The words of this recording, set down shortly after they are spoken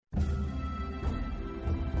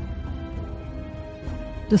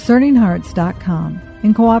DiscerningHearts.com,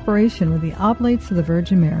 in cooperation with the Oblates of the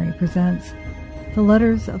Virgin Mary, presents The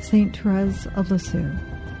Letters of St. Therese of Lisieux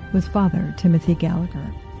with Father Timothy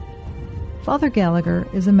Gallagher. Father Gallagher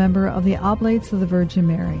is a member of the Oblates of the Virgin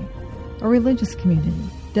Mary, a religious community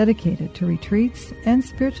dedicated to retreats and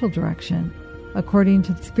spiritual direction according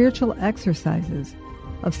to the spiritual exercises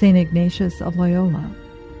of St. Ignatius of Loyola.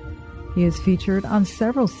 He is featured on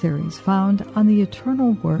several series found on the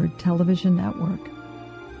Eternal Word television network.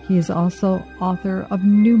 He is also author of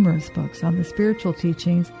numerous books on the spiritual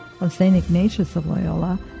teachings of St. Ignatius of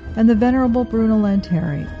Loyola and the Venerable Bruno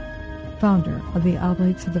Lanteri, founder of the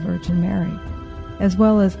Oblates of the Virgin Mary, as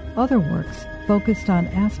well as other works focused on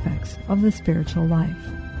aspects of the spiritual life.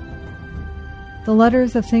 The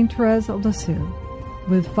Letters of St. Therese of Lisieux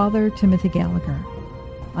with Father Timothy Gallagher.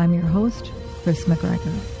 I'm your host, Chris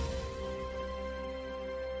McGregor.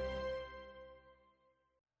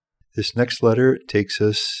 This next letter takes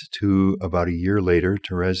us to about a year later.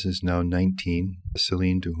 Therese is now 19.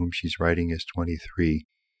 Celine, to whom she's writing, is 23.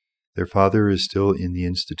 Their father is still in the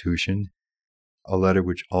institution. A letter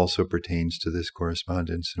which also pertains to this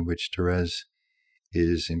correspondence, in which Therese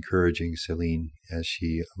is encouraging Celine as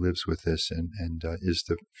she lives with this and is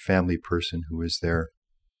the family person who is there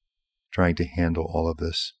trying to handle all of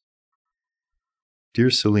this. Dear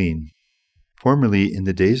Celine, formerly, in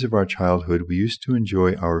the days of our childhood, we used to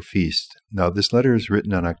enjoy our feast. Now, this letter is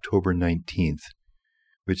written on October 19th,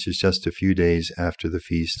 which is just a few days after the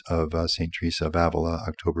feast of St. Therese of Avila,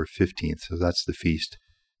 October 15th. So that's the feast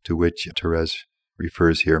to which Therese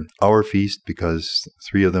refers here. Our feast, because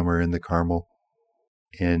 3 of them are in the Carmel.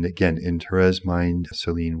 And again, in Therese's mind,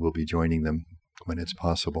 Celine will be joining them when it's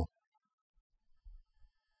possible.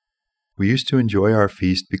 We used to enjoy our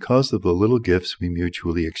feast because of the little gifts we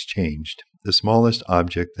mutually exchanged. The smallest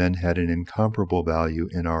object then had an incomparable value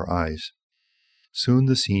in our eyes. Soon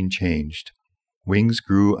the scene changed. Wings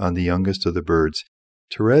grew on the youngest of the birds.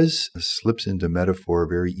 Therese slips into metaphor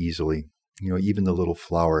very easily. Even the little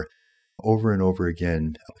flower. Over and over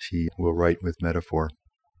again, she will write with metaphor.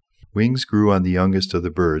 Wings grew on the youngest of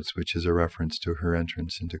the birds, which is a reference to her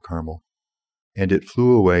entrance into Carmel. And it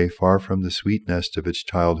flew away far from the sweet nest of its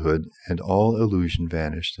childhood, and all illusion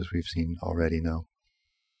vanished, as we've seen already now.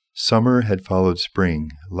 Summer had followed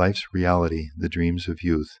spring, life's reality, the dreams of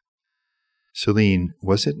youth. Celine,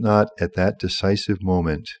 was it not at that decisive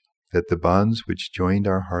moment that the bonds which joined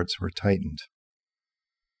our hearts were tightened?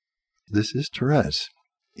 This is Therese.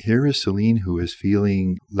 Here is Celine, who is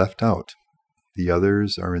feeling left out. The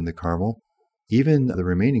others are in the Carmel. Even the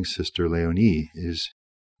remaining sister, Léonie, is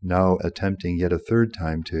now attempting yet a third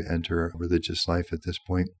time to enter religious life at this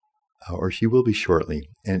point. Or she will be shortly.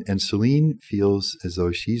 And Celine feels as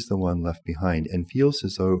though she's the one left behind, and feels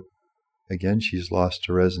as though, again, she's lost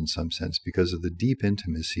Therese in some sense, because of the deep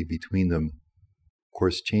intimacy between them. Of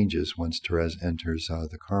course, changes once Therese enters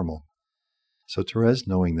the Carmel. So Therese,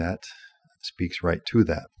 knowing that, speaks right to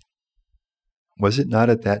that. Was it not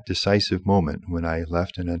at that decisive moment, when I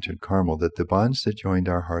left and entered Carmel, that the bonds that joined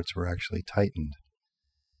our hearts were actually tightened?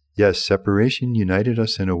 Yes, separation united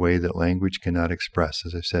us in a way that language cannot express.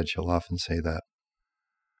 As I've said, she'll often say that.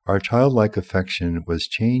 Our childlike affection was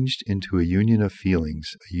changed into a union of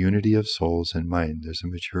feelings, a unity of souls and mind. There's a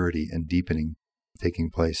maturity and deepening taking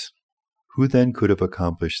place. Who then could have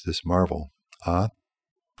accomplished this marvel?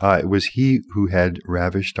 It was he who had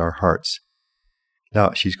ravished our hearts.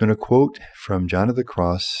 Now, she's going to quote from John of the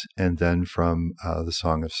Cross and then from the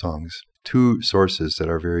Song of Songs, 2 sources that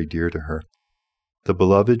are very dear to her. The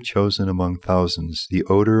beloved chosen among thousands, the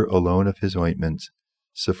odor alone of his ointment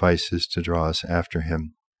suffices to draw us after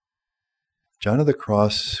him. John of the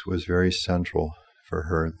Cross was very central for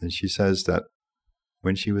her, and she says that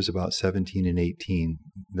when she was about 17 and 18,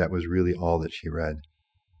 that was really all that she read.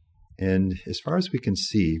 And as far as we can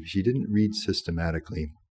see, she didn't read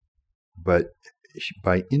systematically, but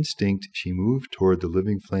by instinct, she moved toward the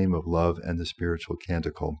living flame of love and the spiritual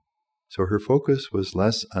canticle. So her focus was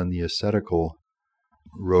less on the ascetical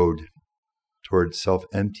road toward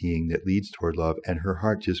self-emptying that leads toward love, and her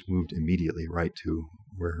heart just moved immediately right to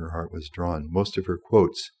where her heart was drawn. Most of her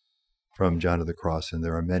quotes from John of the Cross, and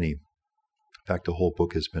there are many. In fact, a whole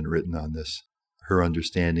book has been written on this. Her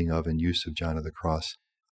understanding of and use of John of the Cross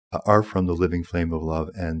are from the living flame of love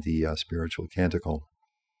and the spiritual canticle.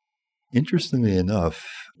 Interestingly enough,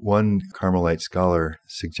 one Carmelite scholar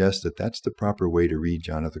suggests that that's the proper way to read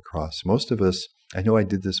John of the Cross. Most of us, I know I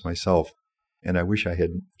did this myself, and I wish I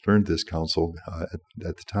had learned this counsel at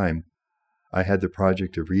the time. I had the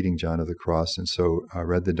project of reading John of the Cross, and so I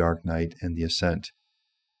read The Dark Night and The Ascent,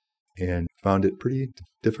 and found it pretty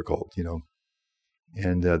difficult,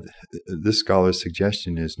 And this scholar's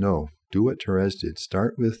suggestion is no, do what Therese did.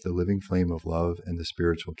 Start with the living flame of love and the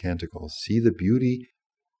spiritual canticles. See the beauty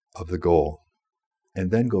of the goal,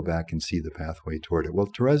 and then go back and see the pathway toward it. Well,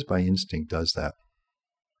 Therese by instinct does that.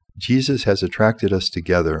 Jesus has attracted us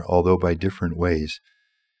together, although by different ways.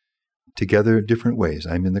 Together, different ways.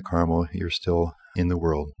 I'm in the Carmel, you're still in the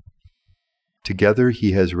world. Together,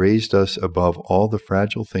 he has raised us above all the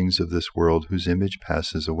fragile things of this world whose image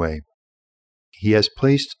passes away. He has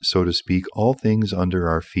placed, so to speak, all things under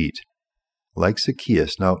our feet. Like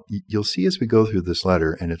Zacchaeus. Now, you'll see as we go through this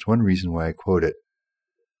letter, and it's one reason why I quote it,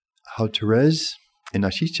 how Therese, and now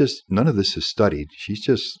she's just, none of this is studied. She's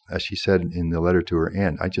just, as she said in the letter to her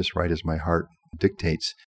aunt, I just write as my heart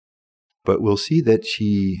dictates. But we'll see that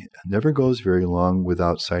she never goes very long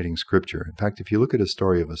without citing Scripture. In fact, if you look at a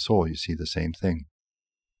story of a soul, you see the same thing.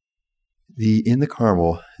 In the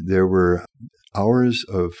Carmel, there were hours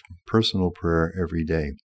of personal prayer every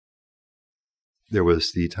day. There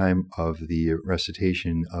was the time of the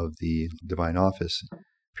recitation of the divine office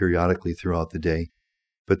periodically throughout the day,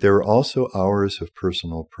 but there were also hours of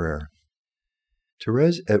personal prayer.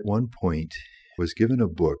 Therese, at one point, was given a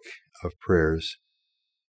book of prayers,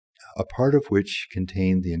 a part of which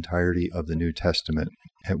contained the entirety of the New Testament.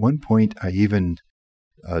 At one point, I even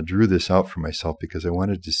drew this out for myself because I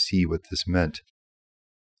wanted to see what this meant.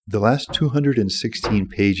 The last 216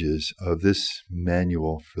 pages of this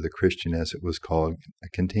manual for the Christian, as it was called,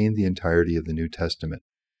 contained the entirety of the New Testament.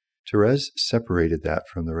 Therese separated that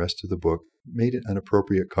from the rest of the book, made it an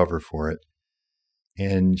appropriate cover for it,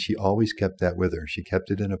 and she always kept that with her. She kept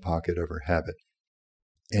it in a pocket of her habit.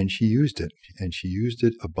 And she used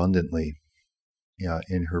it abundantly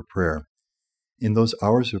in her prayer. In those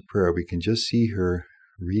hours of prayer, we can just see her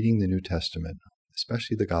reading the New Testament,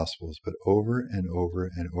 especially the Gospels, but over and over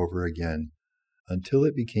and over again, until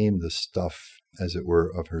it became the stuff, as it were,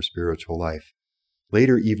 of her spiritual life.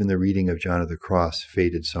 Later, even the reading of John of the Cross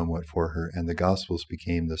faded somewhat for her, and the Gospels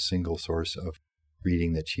became the single source of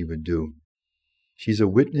reading that she would do. She's a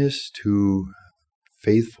witness to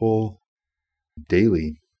faithful,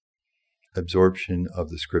 daily absorption of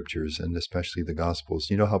the Scriptures, and especially the Gospels.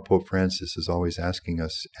 You know how Pope Francis is always asking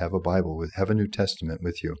us, have a Bible, have a New Testament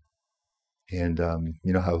with you. And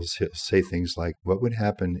you know how he'll say things like, what would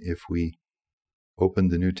happen if we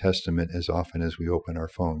opened the New Testament as often as we open our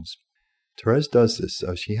phones? Therese does this.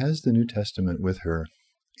 She has the New Testament with her,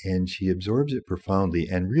 and she absorbs it profoundly.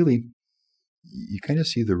 And really, you kind of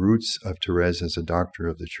see the roots of Therese as a doctor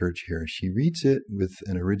of the Church here. She reads it with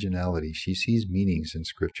an originality. She sees meanings in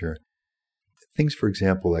Scripture. Things, for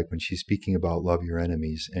example, like when she's speaking about love your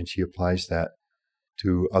enemies, and she applies that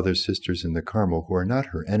to other sisters in the Carmel who are not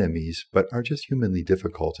her enemies, but are just humanly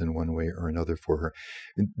difficult in one way or another for her.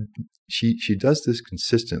 She does this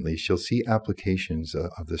consistently. She'll see applications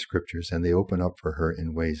of the Scriptures, and they open up for her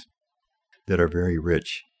in ways that are very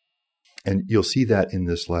rich. And you'll see that in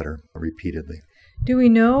this letter repeatedly. Do we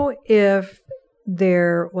know if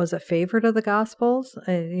there was a favorite of the Gospels?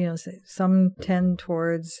 Some tend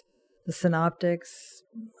towards the Synoptics,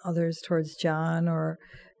 others towards John, or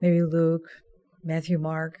maybe Luke, Matthew,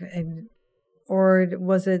 Mark, or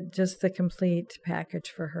was it just the complete package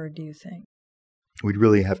for her, do you think? We'd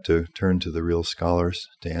really have to turn to the real scholars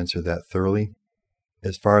to answer that thoroughly.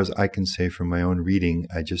 As far as I can say from my own reading,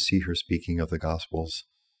 I just see her speaking of the Gospels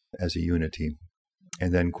as a unity,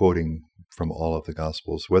 and then quoting from all of the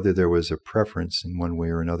Gospels. Whether there was a preference in one way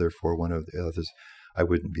or another for one of the others, I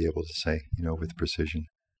wouldn't be able to say, with precision.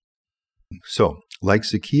 So, like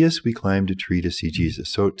Zacchaeus, we climbed a tree to see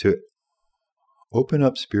Jesus. So to open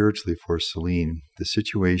up spiritually for Celine the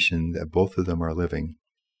situation that both of them are living,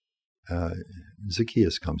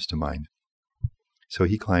 Zacchaeus comes to mind. So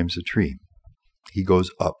he climbs a tree. He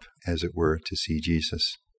goes up, as it were, to see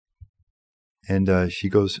Jesus. And she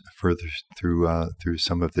goes further through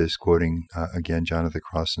some of this, quoting, again, John of the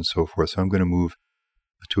Cross and so forth. So I'm going to move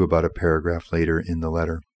to about a paragraph later in the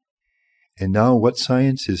letter. And now what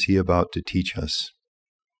science is he about to teach us?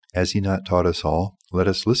 Has he not taught us all? Let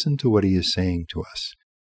us listen to what he is saying to us.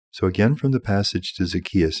 So again from the passage to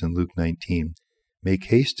Zacchaeus in Luke 19, make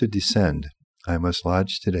haste to descend. I must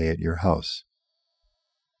lodge today at your house.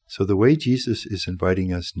 So the way Jesus is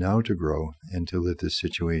inviting us now to grow and to live this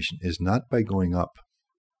situation is not by going up,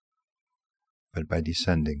 but by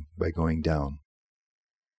descending, by going down.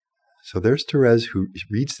 So there's Therese who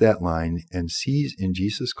reads that line and sees in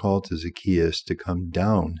Jesus' call to Zacchaeus to come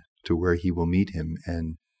down to where he will meet him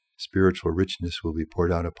and spiritual richness will be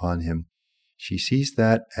poured out upon him. She sees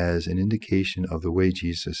that as an indication of the way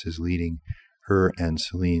Jesus is leading her and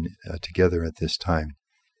Celine together at this time.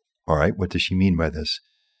 All right, what does she mean by this?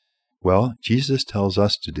 Well, Jesus tells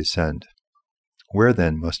us to descend. Where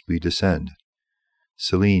then must we descend?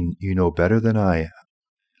 Celine, you know better than I.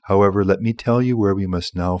 However, let me tell you where we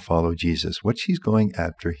must now follow Jesus. What she's going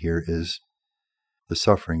after here is the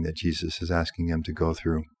suffering that Jesus is asking them to go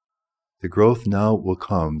through. The growth now will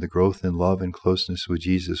come, the growth in love and closeness with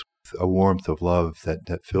Jesus, a warmth of love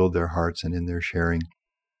that filled their hearts and in their sharing.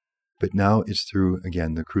 But now it's through,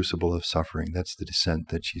 again, the crucible of suffering. That's the descent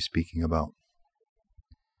that she's speaking about.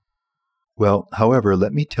 Well, however,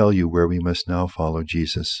 let me tell you where we must now follow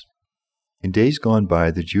Jesus. In days gone by,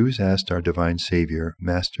 the Jews asked our divine Savior,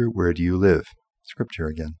 Master, where do you live? Scripture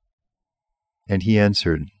again. And he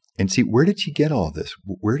answered, and see, where did she get all this?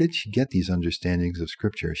 Where did she get these understandings of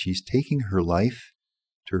Scripture? She's taking her life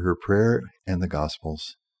to her prayer and the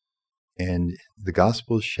Gospels. And the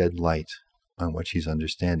Gospels shed light on what she's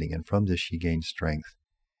understanding. And from this, she gains strength.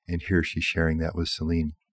 And here she's sharing that with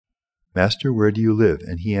Celine. Master, where do you live?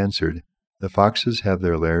 And he answered, the foxes have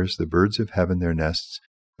their lairs, the birds of heaven their nests,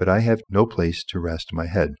 but I have no place to rest my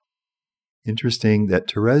head. Interesting that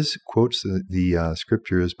Therese quotes the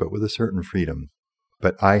Scriptures, but with a certain freedom.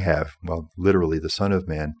 But I have, well, literally the Son of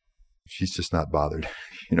Man, she's just not bothered,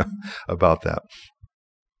 about that.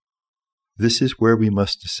 This is where we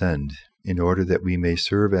must descend in order that we may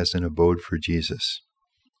serve as an abode for Jesus.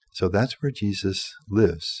 So that's where Jesus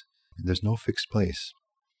lives. There's no fixed place.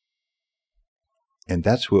 And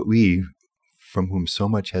that's what we, from whom so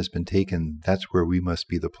much has been taken, that's where we must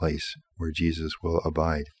be the place where Jesus will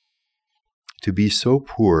abide. To be so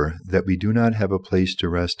poor that we do not have a place to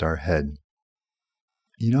rest our head.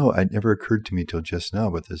 It never occurred to me till just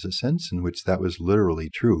now, but there's a sense in which that was literally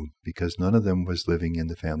true, because none of them was living in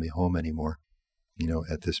the family home anymore,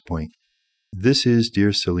 at this point. This is,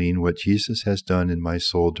 dear Celine, what Jesus has done in my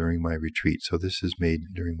soul during my retreat. So this is made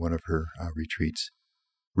during one of her retreats,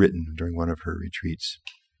 written during one of her retreats.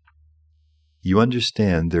 You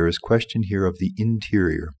understand there is question here of the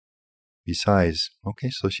interior. Besides,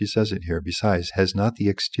 so she says it here, besides, has not the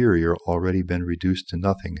exterior already been reduced to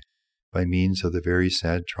nothing by means of the very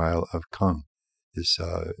sad trial of Caen, this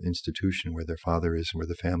institution where their father is, where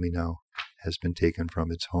the family now has been taken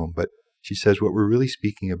from its home. But she says what we're really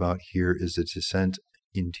speaking about here is the descent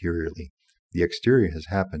interiorly. The exterior has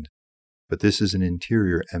happened, but this is an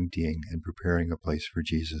interior emptying and preparing a place for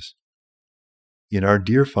Jesus. In our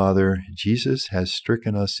dear Father, Jesus has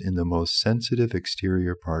stricken us in the most sensitive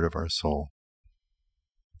exterior part of our soul.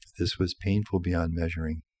 This was painful beyond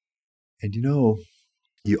measuring. And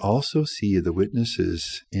you also see the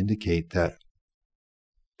witnesses indicate that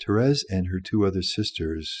Therese and her two other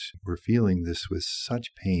sisters were feeling this with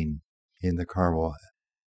such pain in the Carmel.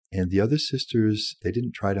 And the other sisters, they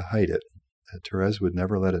didn't try to hide it. Therese would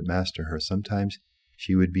never let it master her. Sometimes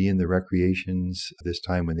she would be in the recreations this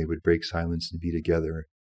time when they would break silence and be together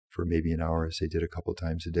for maybe an hour, as they did a couple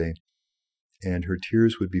times a day. And her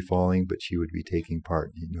tears would be falling, but she would be taking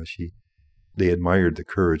part. They admired the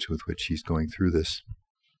courage with which she's going through this.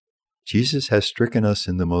 Jesus has stricken us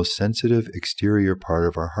in the most sensitive exterior part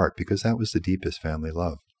of our heart, because that was the deepest family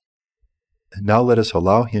love. And now let us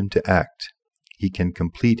allow him to act. He can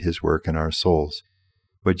complete his work in our souls.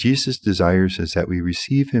 What Jesus desires is that we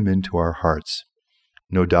receive him into our hearts.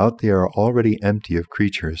 No doubt they are already empty of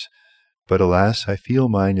creatures, but alas, I feel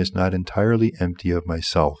mine is not entirely empty of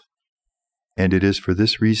myself. And it is for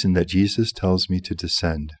this reason that Jesus tells me to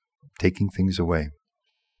descend, taking things away.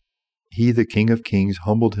 He, the King of Kings,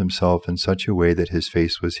 humbled himself in such a way that his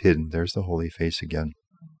face was hidden. There's the holy face again.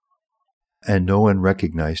 And no one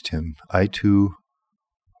recognized him. I too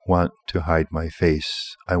want to hide my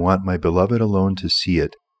face. I want my beloved alone to see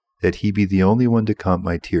it, that he be the only one to count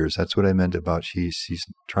my tears. That's what I meant about she's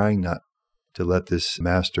trying not to let this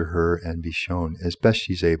master her and be shown as best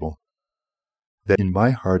she's able. That in my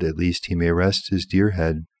heart at least he may rest his dear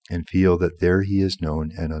head and feel that there he is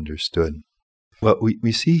known and understood. Well,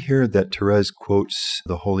 we see here that Therese quotes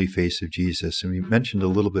the holy face of Jesus, and we mentioned a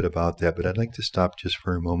little bit about that, but I'd like to stop just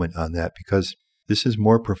for a moment on that, because this is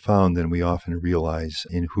more profound than we often realize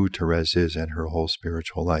in who Therese is and her whole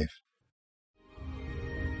spiritual life.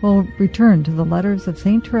 We'll return to the letters of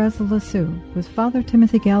St. Therese of Lisieux with Father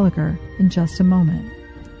Timothy Gallagher in just a moment.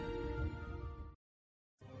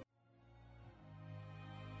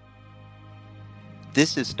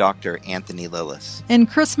 This is Dr. Anthony Lillis and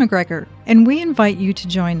Chris McGregor, and we invite you to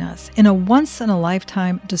join us in a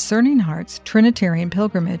once-in-a-lifetime Discerning Hearts Trinitarian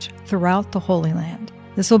pilgrimage throughout the Holy Land.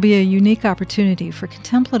 This will be a unique opportunity for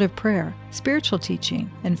contemplative prayer, spiritual teaching,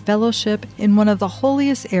 and fellowship in one of the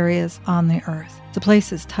holiest areas on the earth. The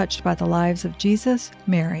place is touched by the lives of Jesus,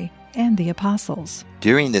 Mary, and the apostles.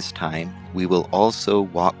 During this time, we will also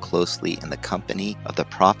walk closely in the company of the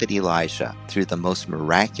prophet Elijah through the most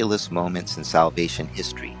miraculous moments in salvation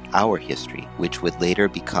history, our history, which would later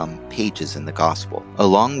become pages in the Gospel.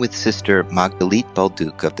 Along with Sister Magdalene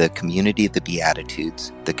Balduc of the Community of the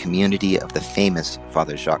Beatitudes, the community of the famous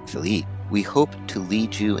Father Jacques Philippe, we hope to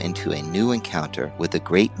lead you into a new encounter with the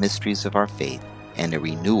great mysteries of our faith and a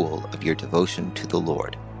renewal of your devotion to the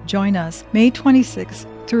Lord. Join us May 26th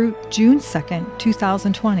through June 2nd,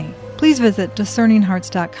 2020. Please visit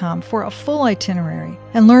discerninghearts.com for a full itinerary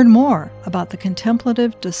and learn more about the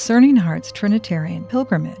contemplative Discerning Hearts Trinitarian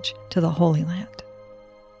pilgrimage to the Holy Land.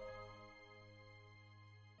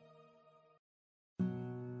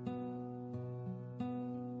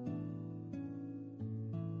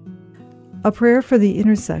 A prayer for the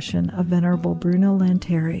intercession of Venerable Bruno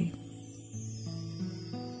Lanteri.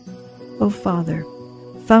 O Father,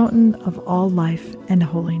 fountain of all life and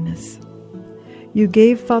holiness, you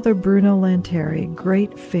gave Father Bruno Lanteri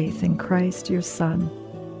great faith in Christ your Son,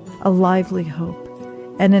 a lively hope,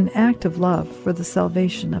 and an act of love for the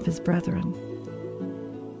salvation of his brethren.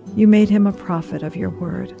 You made him a prophet of your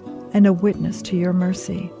word and a witness to your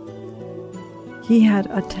mercy. He had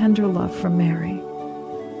a tender love for Mary,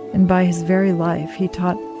 and by his very life he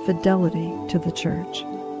taught fidelity to the Church.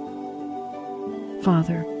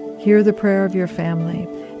 Father, hear the prayer of your family,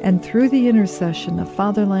 and through the intercession of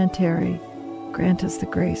Father Lanteri, grant us the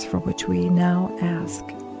grace for which we now ask.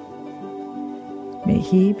 May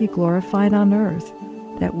he be glorified on earth,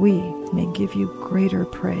 that we may give you greater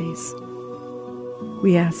praise.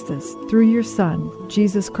 We ask this through your Son,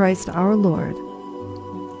 Jesus Christ our Lord.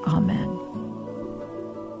 Amen.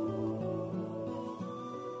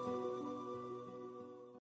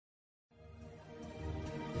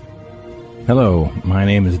 Hello, my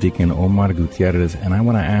name is Deacon Omar Gutierrez, and I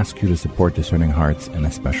want to ask you to support Discerning Hearts in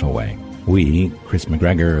a special way. We, Chris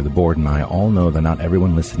McGregor, the board, and I all know that not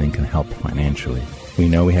everyone listening can help financially. We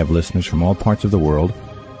know we have listeners from all parts of the world,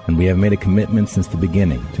 and we have made a commitment since the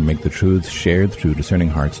beginning to make the truths shared through Discerning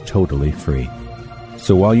Hearts totally free.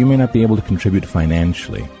 So while you may not be able to contribute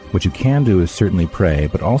financially, what you can do is certainly pray,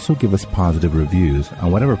 but also give us positive reviews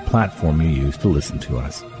on whatever platform you use to listen to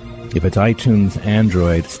us. If it's iTunes,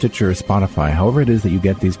 Android, Stitcher, Spotify, however it is that you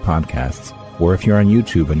get these podcasts, or if you're on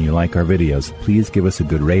YouTube and you like our videos, please give us a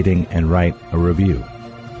good rating and write a review.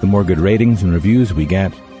 The more good ratings and reviews we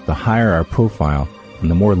get, the higher our profile, and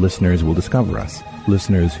the more listeners will discover us,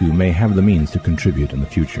 listeners who may have the means to contribute in the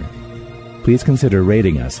future. Please consider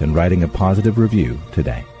rating us and writing a positive review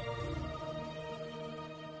today.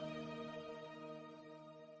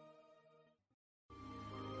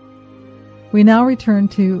 We now return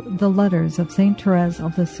to the letters of St. Therese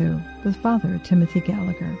of Lisieux with Father Timothy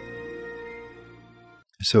Gallagher.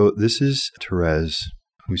 So this is Therese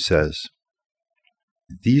who says,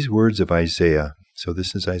 these words of Isaiah, so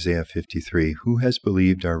this is Isaiah 53, who has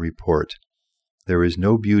believed our report? There is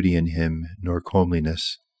no beauty in him, nor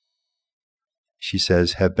comeliness. She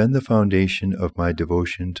says, have been the foundation of my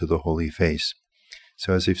devotion to the holy face.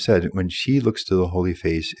 So as I've said, when she looks to the holy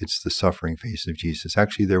face, it's the suffering face of Jesus.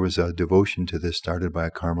 Actually, there was a devotion to this started by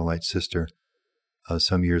a Carmelite sister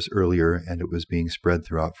some years earlier, and it was being spread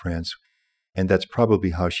throughout France. And that's probably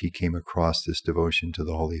how she came across this devotion to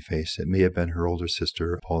the holy face. It may have been her older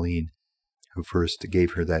sister, Pauline, who first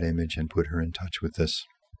gave her that image and put her in touch with this.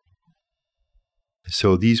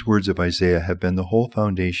 So these words of Isaiah have been the whole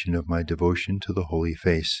foundation of my devotion to the holy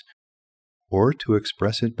face, or to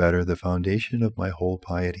express it better, the foundation of my whole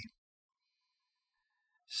piety.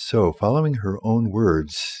 So, following her own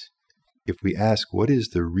words, if we ask what is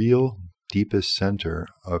the real, deepest center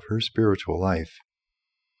of her spiritual life,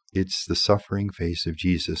 it's the suffering face of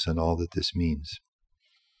Jesus and all that this means.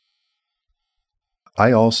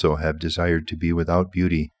 I also have desired to be without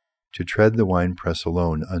beauty, to tread the winepress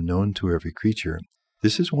alone, unknown to every creature.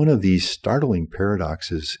 This is one of these startling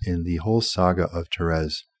paradoxes in the whole saga of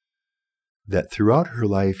Therese, that throughout her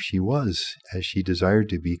life she was, as she desired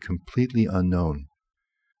to be, completely unknown.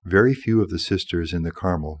 Very few of the sisters in the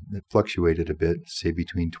Carmel, it fluctuated a bit, say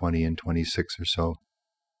between 20 and 26 or so.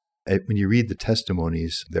 When you read the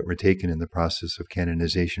testimonies that were taken in the process of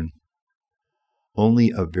canonization,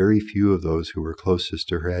 only a very few of those who were closest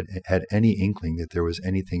to her had any inkling that there was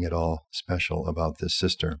anything at all special about this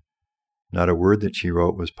sister. Not a word that she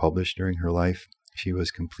wrote was published during her life. She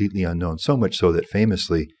was completely unknown, so much so that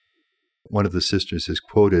famously one of the sisters is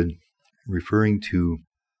quoted referring to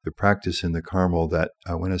the practice in the Carmel that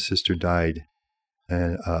when a sister died,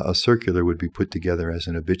 a circular would be put together as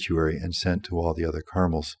an obituary and sent to all the other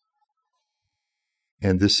Carmels.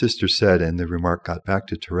 And this sister said, and the remark got back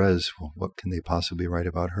to Therese, well, what can they possibly write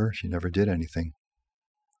about her? She never did anything.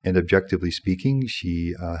 And objectively speaking,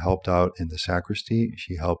 she helped out in the sacristy.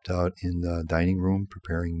 She helped out in the dining room,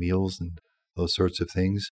 preparing meals and those sorts of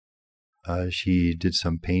things. She did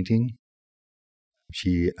some painting.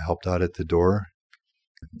 She helped out at the door,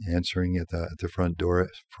 answering at the front door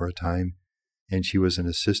for a time. And she was an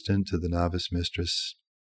assistant to the novice mistress.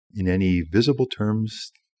 In any visible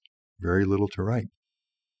terms, very little to write.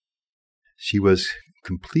 She was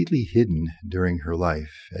completely hidden during her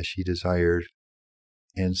life as she desired,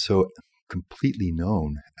 and so completely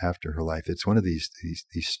known after her life. It's one of these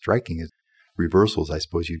striking reversals, I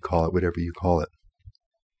suppose you'd call it, whatever you call it.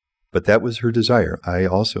 But that was her desire. I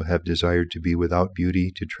also have desired to be without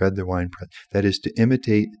beauty, to tread the winepress. That is, to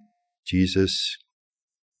imitate Jesus,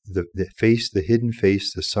 the face, the hidden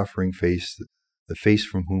face, the suffering face, the face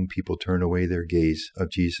from whom people turn away their gaze of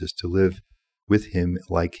Jesus, to live with him,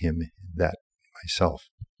 like him, that myself.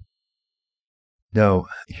 Now,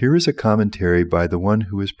 here is a commentary by the one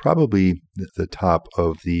who is probably the top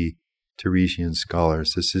of the Theresian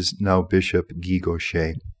scholars. This is now Bishop Guy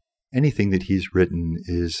Gaucher. Anything that he's written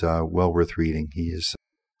is well worth reading. He is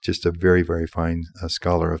just a very, very fine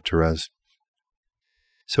scholar of Therese.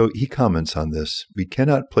 So he comments on this. We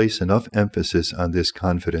cannot place enough emphasis on this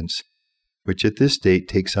confidence, which at this date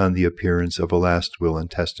takes on the appearance of a last will and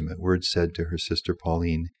testament, words said to her sister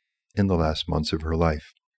Pauline in the last months of her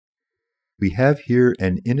life. We have here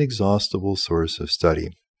an inexhaustible source of study.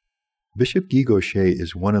 Bishop Guy Gaucher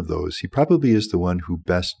is one of those. He probably is the one who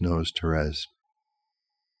best knows Therese.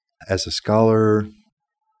 As a scholar,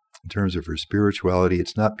 in terms of her spirituality,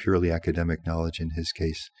 it's not purely academic knowledge in his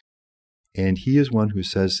case. And he is one who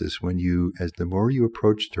says this, as the more you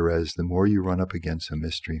approach Therese, the more you run up against a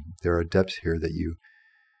mystery. There are depths here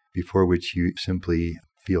before which you simply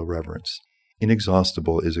feel reverence.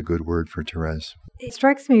 Inexhaustible is a good word for Therese. It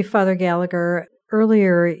strikes me, Father Gallagher,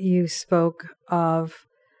 earlier you spoke of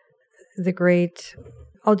the great,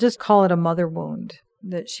 I'll just call it a mother wound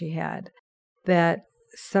that she had, that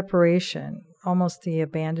separation, almost the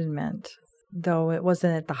abandonment, though it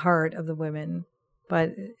wasn't at the heart of the women,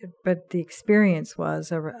 but the experience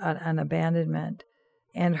was an abandonment,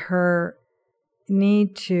 and her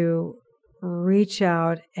need to reach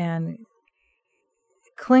out and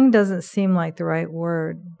cling doesn't seem like the right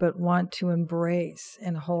word, but want to embrace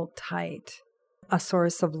and hold tight a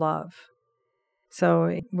source of love.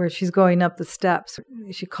 So where she's going up the steps,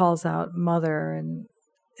 she calls out mother and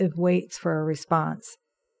it waits for a response.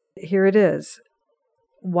 Here it is.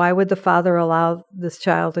 Why would the father allow this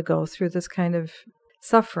child to go through this kind of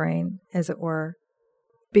suffering, as it were?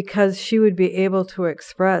 Because she would be able to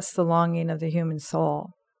express the longing of the human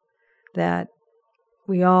soul, that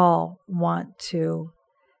we all want to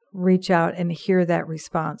reach out and hear that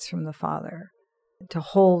response from the Father, to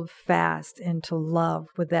hold fast and to love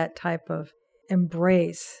with that type of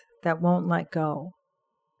embrace that won't let go.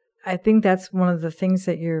 I think that's one of the things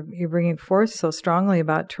that you're bringing forth so strongly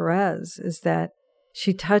about Therese, is that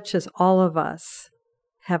she touches all of us,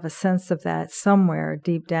 have a sense of that somewhere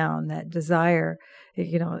deep down, that desire.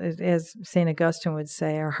 As St. Augustine would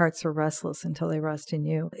say, our hearts are restless until they rest in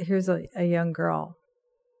you. Here's a young girl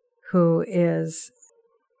who is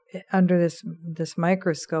under this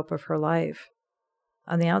microscope of her life.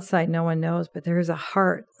 On the outside, no one knows, but there's a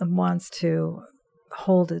heart that wants to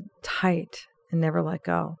hold it tight and never let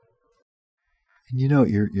go. And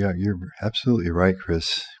you're absolutely right,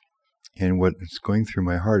 Chris. And what is going through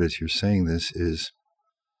my heart as you're saying this is,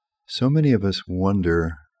 so many of us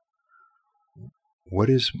wonder, what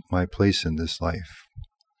is my place in this life?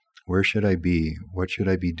 Where should I be? What should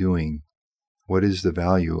I be doing? What is the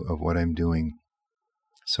value of what I'm doing?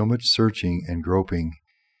 So much searching and groping.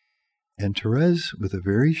 And Therese, with a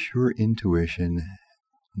very sure intuition,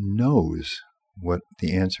 knows what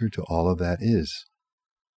the answer to all of that is.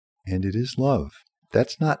 And it is love.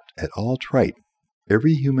 That's not at all trite.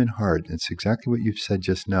 Every human heart, it's exactly what you've said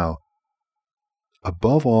just now,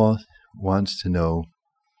 above all wants to know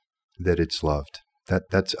that it's loved.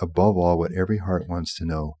 That's above all what every heart wants to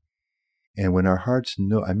know. And when our hearts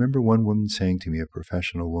know, I remember one woman saying to me, a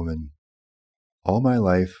professional woman, all my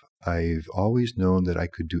life I've always known that I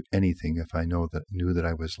could do anything if I knew that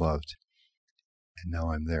I was loved. And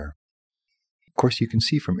now I'm there. Of course, you can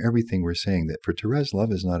see from everything we're saying that for Therese,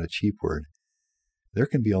 love is not a cheap word. There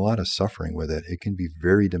can be a lot of suffering with it. It can be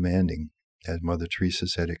very demanding. As Mother Teresa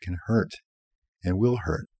said, it can hurt and will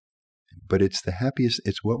hurt. But it's the happiest,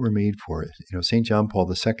 it's what we're made for. St. John Paul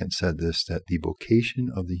II said this, that the vocation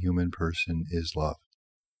of the human person is love.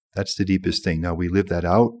 That's the deepest thing. Now, we live that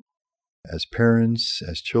out as parents,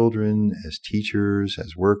 as children, as teachers,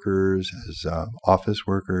 as workers, as office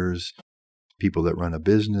workers, people that run a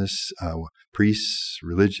business, priests,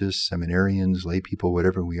 religious, seminarians, lay people,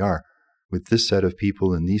 whatever we are, with this set of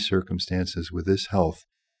people in these circumstances, with this health.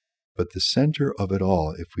 But the center of it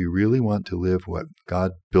all, if we really want to live what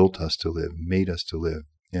God built us to live, made us to live,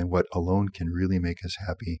 and what alone can really make us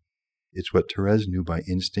happy, it's what Therese knew by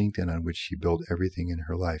instinct and on which she built everything in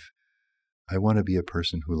her life. I want to be a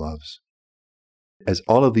person who loves. As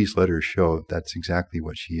all of these letters show, that's exactly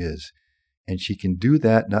what she is. And she can do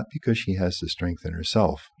that not because she has the strength in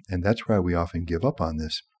herself. And that's why we often give up on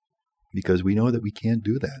this, because we know that we can't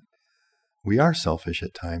do that. We are selfish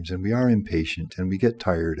at times, and we are impatient, and we get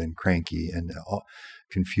tired and cranky and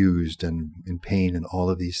confused and in pain and all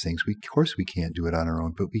of these things. Of course we can't do it on our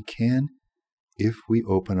own, but we can if we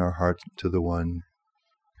open our heart to the one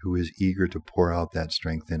who is eager to pour out that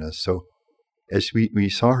strength in us. So as we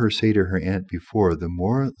saw her say to her aunt before, the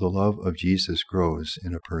more the love of Jesus grows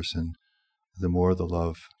in a person, the more the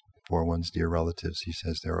love for one's dear relatives, he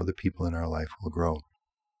says there, or the people in our life will grow.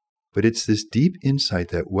 But it's this deep insight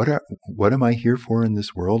that what am I here for in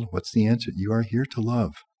this world? What's the answer? You are here to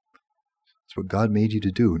love. It's what God made you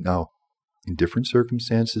to do. Now, in different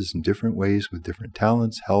circumstances, in different ways, with different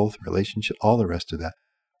talents, health, relationship, all the rest of that.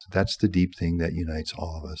 So that's the deep thing that unites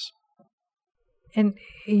all of us. And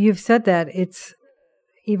you've said that it's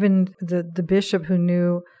even the bishop who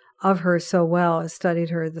knew of her so well, has studied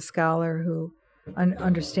her, the scholar who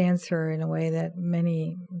understands her in a way that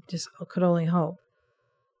many just could only hope,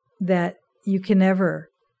 that you can never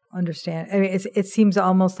understand. I mean, it seems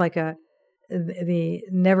almost like the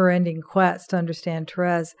never-ending quest to understand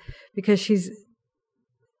Therese, because she's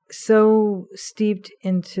so steeped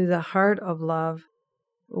into the heart of love.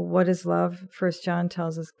 What is love? 1 John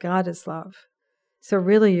tells us God is love. So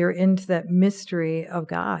really, you're into that mystery of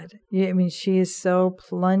God. I mean, she is so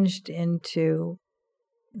plunged into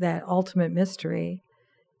that ultimate mystery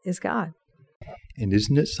is God. And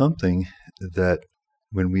isn't it something that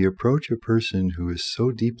when we approach a person who is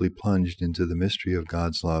so deeply plunged into the mystery of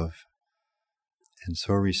God's love and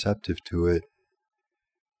so receptive to it,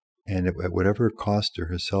 and at whatever cost to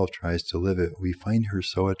herself tries to live it, we find her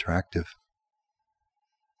so attractive.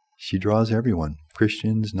 She draws everyone,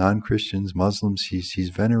 Christians, non-Christians, Muslims. She's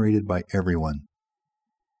venerated by everyone.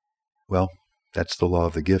 Well, that's the law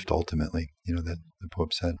of the gift, ultimately, that the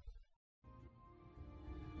Pope said.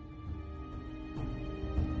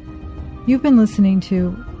 You've been listening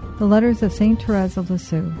to The Letters of St. Therese of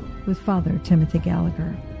Lisieux with Father Timothy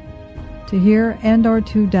Gallagher. To hear and or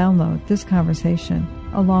to download this conversation,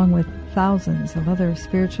 along with thousands of other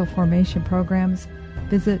spiritual formation programs,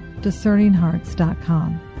 visit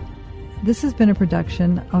discerninghearts.com. This has been a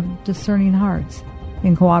production of Discerning Hearts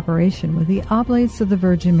in cooperation with the Oblates of the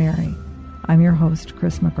Virgin Mary. I'm your host,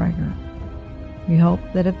 Chris McGregor. We hope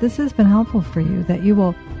that if this has been helpful for you, that you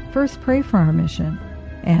will first pray for our mission,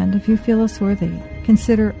 and if you feel us worthy,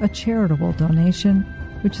 consider a charitable donation,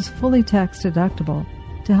 which is fully tax deductible,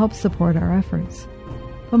 to help support our efforts.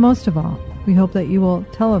 But most of all, we hope that you will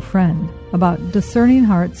tell a friend about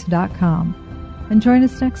discerninghearts.com and join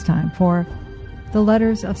us next time for The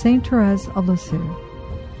Letters of St. Therese of Lisieux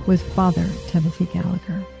with Father Timothy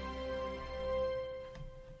Gallagher.